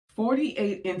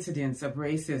48 incidents of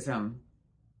racism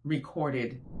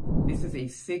recorded. This is a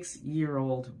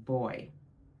 6-year-old boy.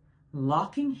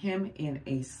 Locking him in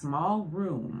a small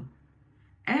room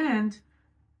and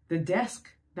the desk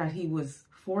that he was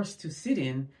forced to sit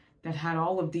in that had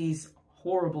all of these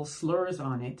horrible slurs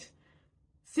on it.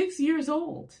 6 years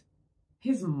old.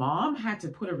 His mom had to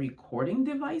put a recording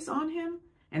device on him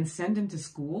and send him to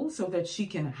school so that she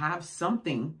can have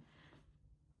something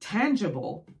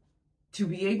tangible to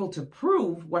be able to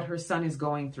prove what her son is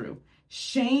going through.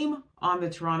 Shame on the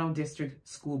Toronto District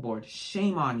School Board.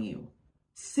 Shame on you.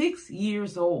 6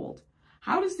 years old.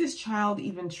 How does this child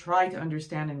even try to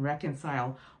understand and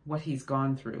reconcile what he's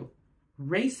gone through?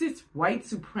 Racist, white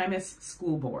supremacist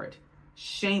school board.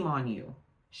 Shame on you.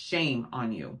 Shame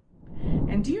on you.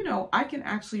 And do you know, I can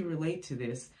actually relate to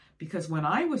this because when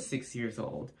I was 6 years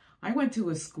old, I went to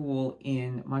a school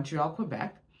in Montreal,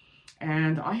 Quebec,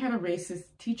 and I had a racist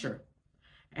teacher.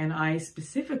 And I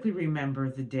specifically remember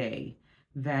the day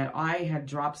that I had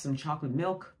dropped some chocolate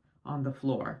milk on the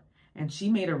floor. And she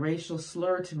made a racial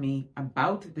slur to me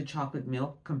about the chocolate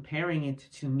milk, comparing it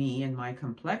to me and my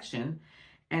complexion,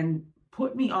 and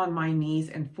put me on my knees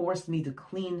and forced me to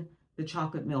clean the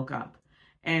chocolate milk up,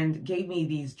 and gave me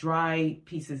these dry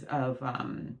pieces of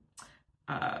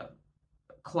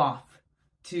cloth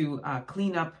to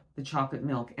clean up the chocolate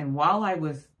milk. And while I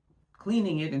was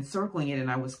cleaning it and circling it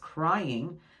and I was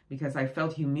crying because I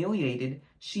felt humiliated,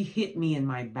 she hit me in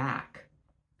my back.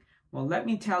 Well, let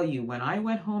me tell you, when I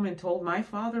went home and told my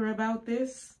father about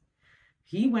this,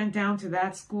 he went down to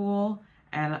that school,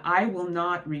 and I will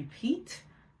not repeat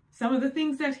some of the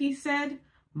things that he said,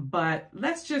 but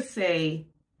let's just say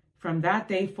from that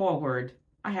day forward,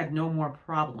 I had no more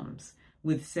problems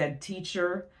with said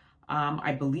teacher.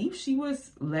 I believe she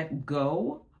was let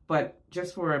go, but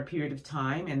just for a period of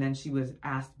time, and then she was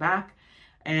asked back,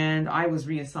 and I was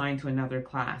reassigned to another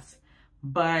class.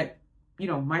 But you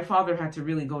know, my father had to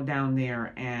really go down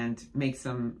there and make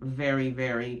some very,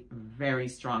 very, very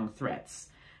strong threats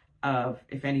of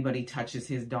if anybody touches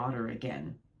his daughter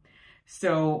again.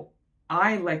 So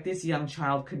I, like this young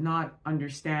child, could not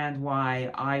understand why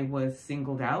I was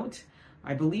singled out.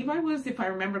 I believe I was, if I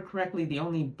remember correctly, the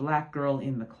only black girl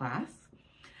in the class.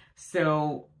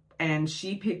 So, and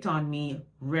she picked on me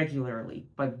regularly,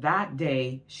 but that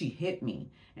day she hit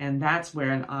me. And that's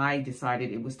when I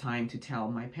decided it was time to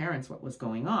tell my parents what was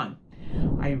going on.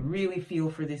 I really feel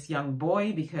for this young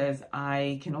boy because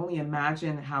I can only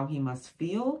imagine how he must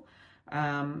feel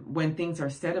when things are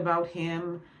said about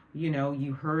him. You know,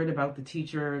 you heard about the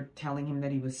teacher telling him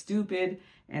that he was stupid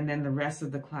and then the rest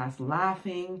of the class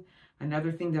laughing.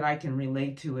 Another thing that I can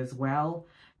relate to as well.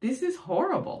 This is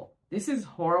horrible. This is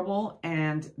horrible,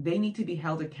 and they need to be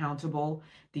held accountable.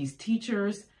 These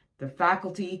teachers, the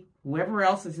faculty, whoever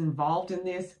else is involved in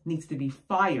this needs to be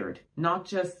fired, not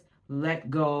just let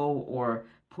go or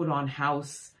put on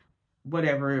house,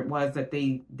 whatever it was that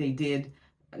they did.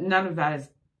 None of that is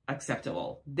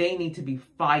acceptable. They need to be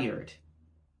fired.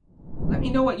 Let me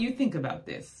know what you think about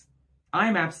this.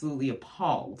 I'm absolutely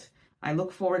appalled. I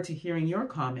look forward to hearing your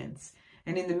comments.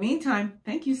 And in the meantime,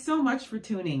 thank you so much for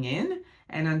tuning in.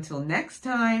 And until next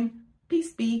time,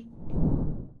 peace be.